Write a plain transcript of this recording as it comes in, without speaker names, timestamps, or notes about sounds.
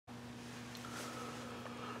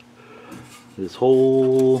this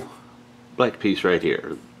whole black piece right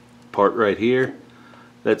here, part right here,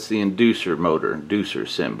 that's the inducer motor, inducer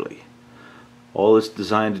assembly. All it's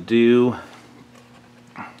designed to do,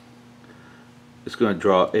 it's going to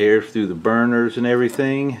draw air through the burners and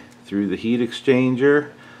everything, through the heat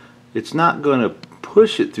exchanger. It's not going to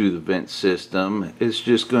push it through the vent system. It's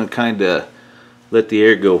just going to kind of let the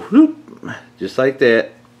air go whoop, just like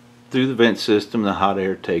that, through the vent system. The hot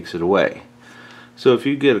air takes it away. So if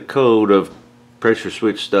you get a code of pressure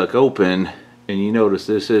switch stuck open and you notice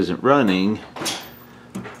this isn't running,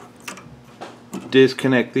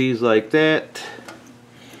 disconnect these like that,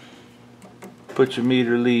 put your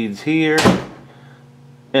meter leads here,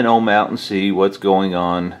 and ohm out and see what's going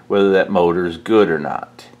on, whether that motor is good or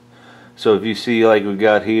not. So if you see, like we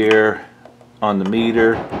got here on the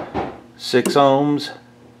meter, 6 ohms,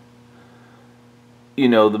 you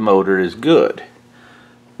know the motor is good.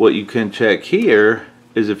 What you can check here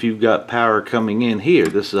is if you've got power coming in here.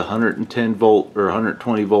 This is a 110 volt or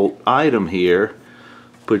 120 volt item here.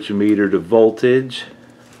 Put your meter to voltage,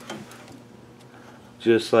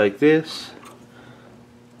 just like this.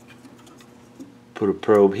 Put a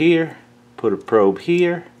probe here, put a probe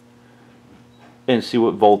here, and see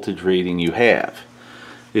what voltage reading you have.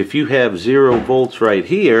 If you have 0 volts right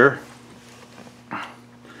here,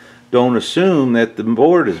 don't assume that the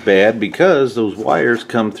board is bad, because those wires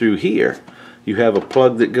come through here. You have a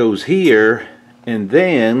plug that goes here, and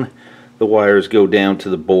then the wires go down to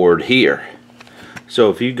the board here. So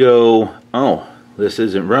if you go, oh, this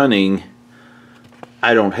isn't running,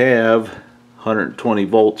 I don't have 120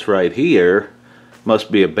 volts right here, must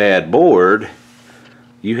be a bad board,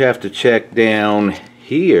 you have to check down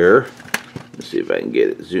here. Let's see if I can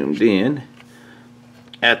get it zoomed in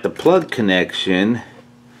at the plug connection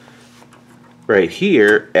right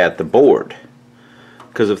here at the board,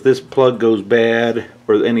 because if this plug goes bad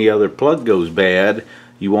or any other plug goes bad,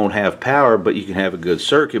 you won't have power, but you can have a good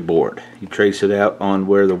circuit board. You trace it out on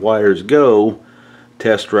where the wires go,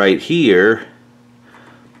 test right here,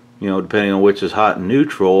 you know, depending on which is hot and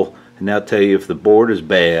neutral, and that'll tell you if the board is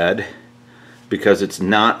bad because it's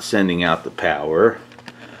not sending out the power.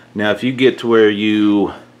 Now if you get to where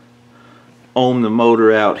you ohm the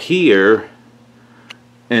motor out here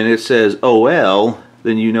and it says OL,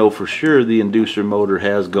 then you know for sure the inducer motor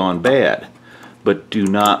has gone bad. But do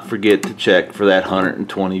not forget to check for that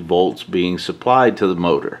 120 volts being supplied to the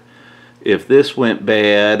motor. If this went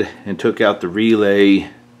bad and took out the relay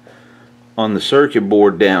on the circuit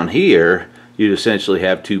board down here, you'd essentially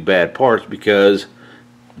have 2 bad parts, because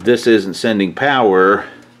this isn't sending power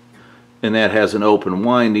and that has an open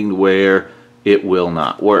winding where it will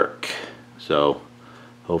not work. So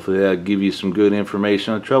hopefully that'll give you some good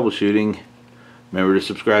information on troubleshooting. Remember to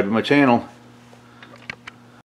subscribe to my channel.